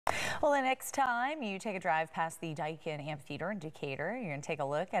Well, the next time you take a drive past the Decatur Amphitheater in Decatur, you're going to take a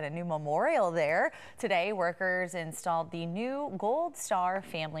look at a new memorial there. Today, workers installed the new Gold Star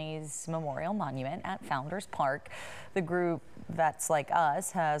Families Memorial Monument at Founders Park. The group Vets Like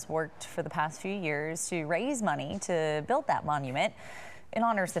Us has worked for the past few years to raise money to build that monument. It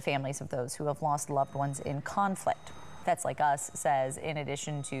honors the families of those who have lost loved ones in conflict. Vets Like Us says in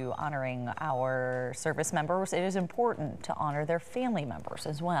addition to honoring our service members, it is important to honor their family members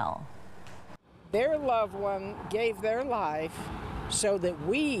as well. Their loved one gave their life so that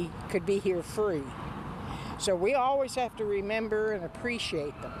we could be here free. So we always have to remember and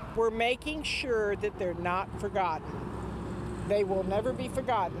appreciate them. We're making sure that they're not forgotten. They will never be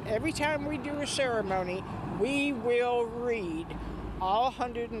forgotten. Every time we do a ceremony, we will read all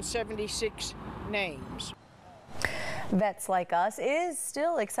 176 names. Vets Like Us is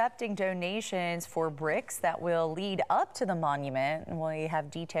still accepting donations for bricks that will lead up to the monument. And we have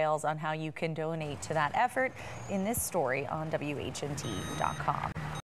details on how you can donate to that effort in this story on WHNT.com.